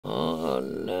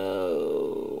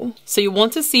no. So you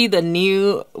want to see the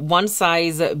new One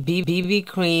Size BB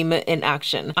cream in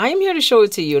action. I am here to show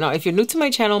it to you. Now, if you're new to my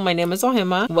channel, my name is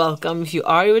Ohemaa. Welcome. If you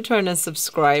are a returning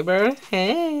subscriber,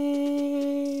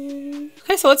 hey.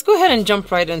 Okay, so let's go ahead and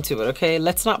jump right into it, okay?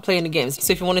 Let's not play any games.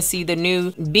 So if you want to see the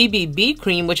new BBB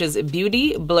cream, which is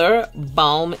Beauty Blur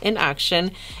Balm in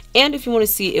action, and if you want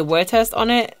to see a wear test on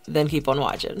it, then keep on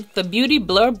watching. The Beauty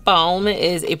Blur Balm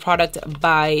is a product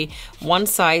by One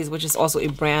Size, which is also a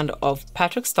brand of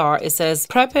Patrick Starr. It says,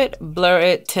 prep it, blur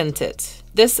it, tint it.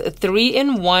 This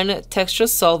 3-in-1 texture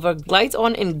solver glides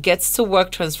on and gets to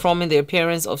work transforming the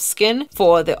appearance of skin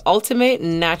for the ultimate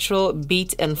natural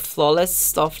beat and flawless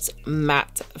soft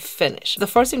matte finish. The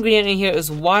first ingredient in here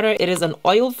is water. It is an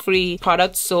oil-free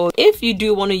product, so if you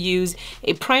do want to use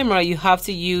a primer, you have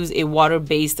to use a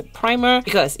water-based primer,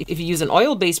 because if you use an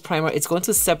oil-based primer, it's going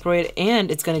to separate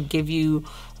and it's going to give you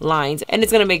lines, and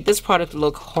it's going to make this product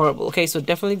look horrible. Okay, so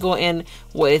definitely go in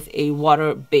with a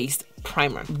water-based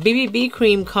primer. BBB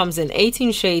cream comes in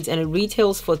 18 shades and it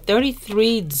retails for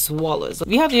 $33.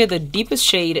 We have here the deepest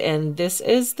shade, and this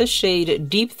is the shade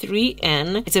Deep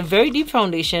 3N. It's a very deep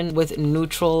foundation with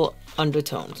neutral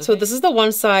undertones. Okay. So this is the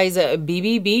One Size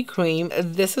BBB cream.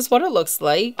 This is what it looks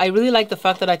like. I really like the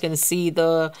fact that I can see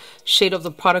the shade of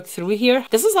the product through here.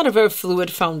 This is not a very fluid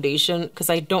foundation because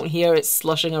I don't hear it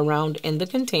slushing around in the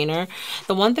container.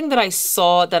 The one thing that I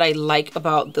saw that I like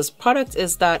about this product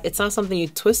is that it's not something you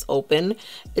twist open.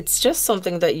 It's just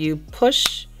something that you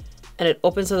push and it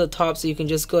opens to the top, so you can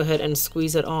just go ahead and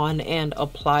squeeze it on and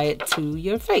apply it to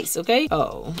your face, okay?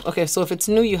 Oh, okay, so if it's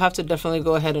new, you have to definitely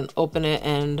go ahead and open it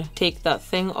and take that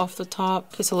thing off the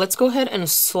top. Okay, so let's go ahead and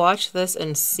swatch this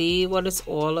and see what it's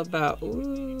all about.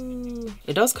 Ooh,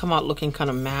 it does come out looking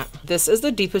kind of matte. This is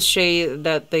the deepest shade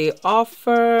that they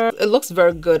offer. It looks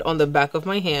very good on the back of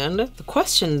my hand. The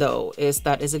question though is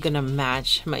that, is it gonna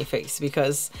match my face?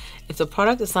 Because if the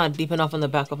product is not deep enough on the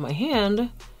back of my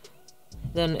hand,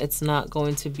 then it's not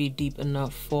going to be deep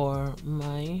enough for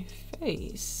my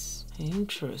face.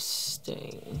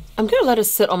 Interesting. I'm gonna let it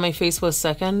sit on my face for a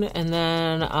second and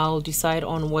then I'll decide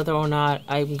on whether or not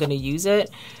I'm gonna use it,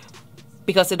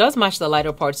 because it does match the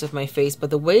lighter parts of my face,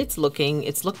 but the way it's looking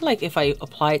like if I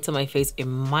apply it to my face, it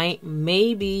might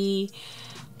maybe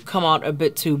come out a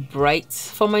bit too bright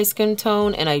for my skin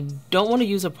tone, and I don't want to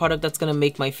use a product that's going to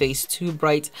make my face too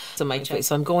bright to my face.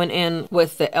 So I'm going in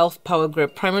with the e.l.f. Power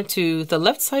Grip Primer to the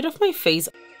left side of my face.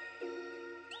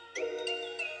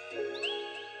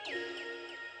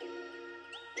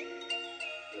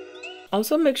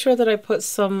 Also make sure that I put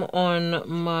some on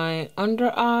my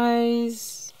under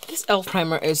eyes. This e.l.f.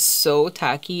 primer is so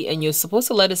tacky, and you're supposed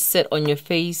to let it sit on your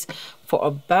face for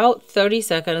about 30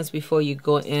 seconds before you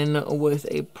go in with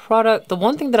a product. The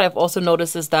one thing that I've also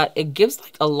noticed is that it gives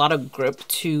like a lot of grip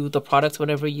to the product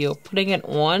whenever you're putting it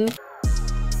on.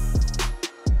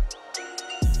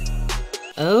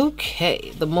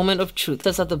 Okay, the moment of truth.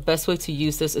 That's not the best way to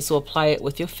use this, is to apply it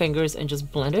with your fingers and just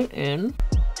blend it in.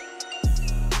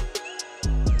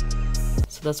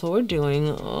 So that's what we're doing.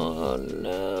 Oh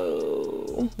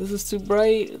no, this is too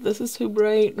bright. This is too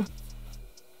bright.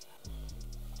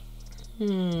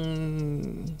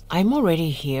 I'm already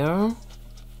here,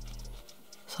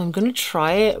 so I'm gonna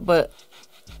try it, but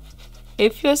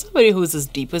if you're somebody who's as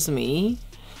deep as me,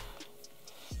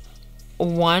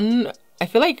 I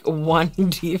feel like one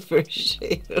deeper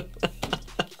shade.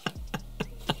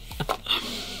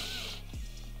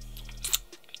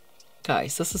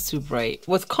 Guys, this is too bright.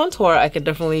 With contour, I could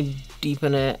definitely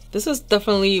deepen it. This is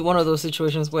definitely one of those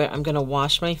situations where I'm gonna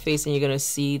wash my face and you're gonna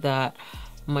see that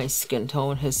my skin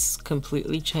tone has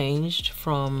completely changed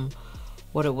from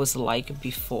what it was like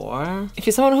before. If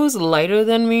you're someone who's lighter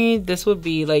than me, this would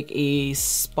be like a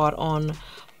spot-on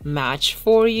match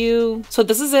for you. So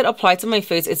this is it applied to my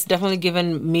face. It's definitely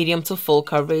given medium to full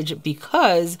coverage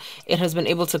because it has been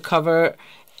able to cover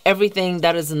everything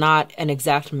that is not an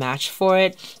exact match for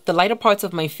it. The lighter parts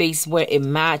of my face where it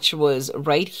matched was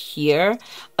right here.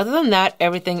 Other than that,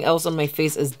 everything else on my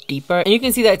face is deeper. And you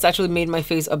can see that it's actually made my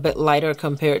face a bit lighter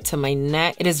compared to my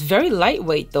neck. It is very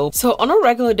lightweight though. So on a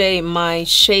regular day, my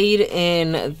shade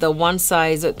in the One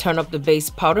Size Turn Up the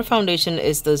Base Powder Foundation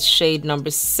is the shade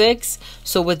number 6.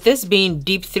 So with this being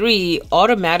Deep 3,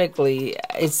 automatically,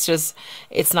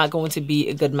 it's not going to be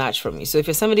a good match for me. So if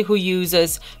you're somebody who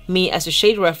uses me as a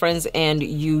shade reference and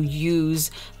you use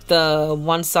the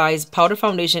One Size powder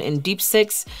foundation in Deep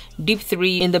 6, Deep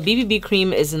 3, and the BBB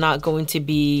cream is not going to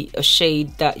be a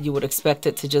shade that you would expect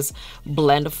it to just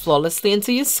blend flawlessly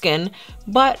into your skin,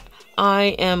 but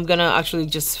I am gonna actually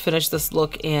just finish this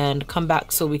look and come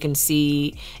back so we can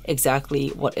see exactly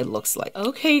what it looks like.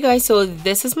 Okay, you guys, so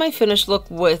this is my finished look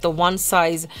with the One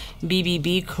Size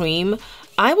BBB cream.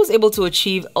 I was able to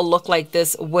achieve a look like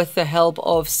this with the help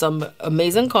of some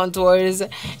amazing contours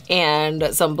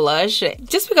and some blush.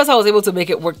 Just because I was able to make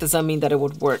it work doesn't mean that it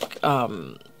would work.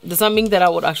 Does not mean that I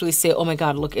would actually say, oh my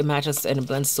god, look, it matches and it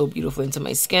blends so beautifully into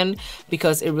my skin,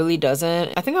 because it really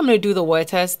doesn't. I think I'm gonna do the wear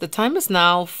test. The time is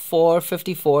now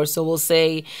 4:54, so we'll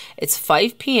say it's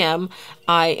 5 p.m.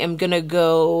 I am gonna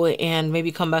go and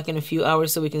maybe come back in a few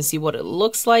hours so we can see what it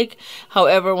looks like.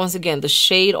 However, once again, the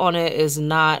shade on it is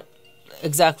not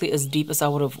exactly as deep as I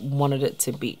would have wanted it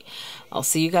to be. I'll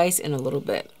see you guys in a little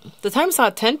bit. The time's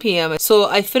at 10 p.m. So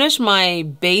I finished my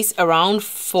base around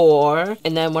 4,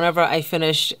 and then whenever I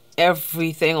finished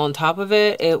everything on top of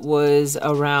it, it was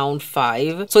around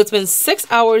 5. So it's been 6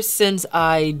 hours since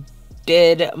I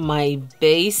did my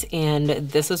base, and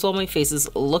this is what my face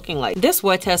is looking like. This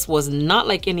wear test was not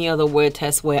like any other wear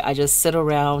test where I just sit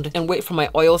around and wait for my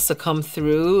oils to come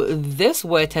through. This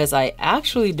wear test, I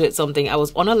actually did something. I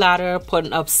was on a ladder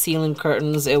putting up ceiling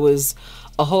curtains. It was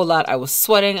a whole lot. I was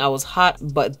sweating, I was hot,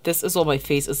 but this is what my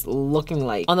face is looking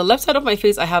like. On the left side of my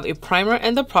face, I have a primer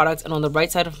and the product, and on the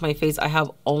right side of my face, I have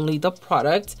only the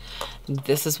product.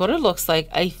 This is what it looks like.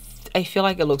 I feel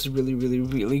like it looks really, really,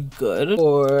 really good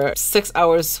for 6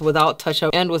 hours without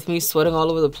touch-up and with me sweating all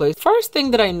over the place. First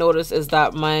thing that I noticed is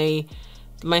that my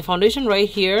foundation right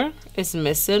here is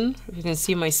missing. If you can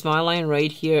see, my smile line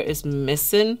right here is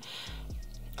missing.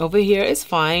 Over here is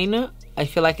fine. I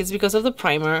feel like it's because of the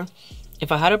primer.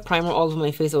 If I had a primer all over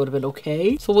my face, it would have been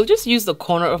okay. So we'll just use the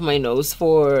corner of my nose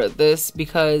for this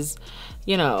because,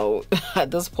 you know,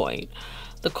 at this point,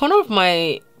 the corner of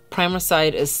my primer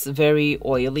side is very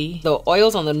oily. The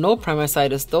oils on the no primer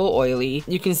side is still oily.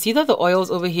 You can see that the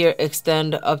oils over here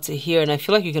extend up to here, and I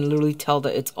feel like you can literally tell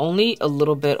that it's only a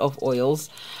little bit of oils.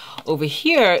 Over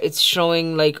here, it's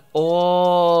showing like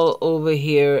all over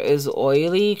here is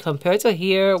oily compared to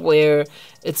here where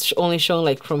it's only showing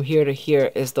like from here to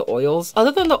here is the oils.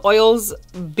 Other than the oils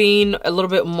being a little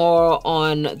bit more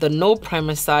on the no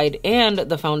primer side and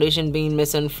the foundation being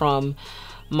missing from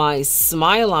my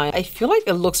smile line, I feel like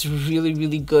it looks really,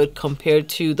 really good compared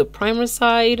to the primer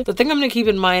side. The thing I'm gonna keep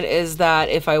in mind is that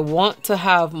if I want to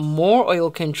have more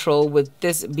oil control with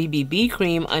this BBB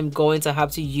cream, I'm going to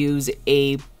have to use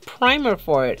a primer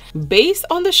for it. Based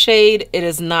on the shade, it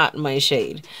is not my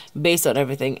shade. Based on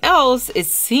everything else, it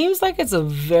seems like it's a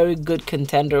very good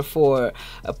contender for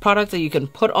a product that you can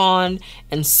put on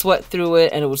and sweat through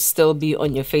it and it will still be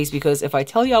on your face, because if I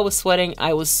tell you I was sweating,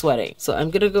 I was sweating. So I'm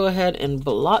gonna go ahead and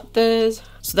blot this.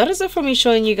 So that is it for me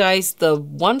showing you guys the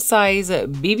One Size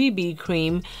BBB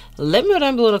cream. Let me know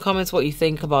down below in the comments what you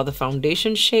think about the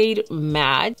foundation shade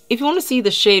Matte. If you want to see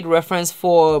the shade reference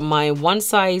for my One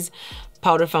Size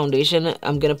powder foundation,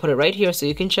 I'm gonna put it right here so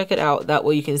you can check it out. That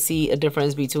way you can see a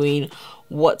difference between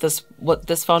what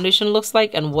this foundation looks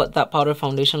like and what that powder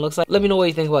foundation looks like. Let me know what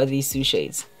you think about these two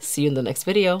shades. See you in the next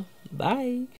video. Bye.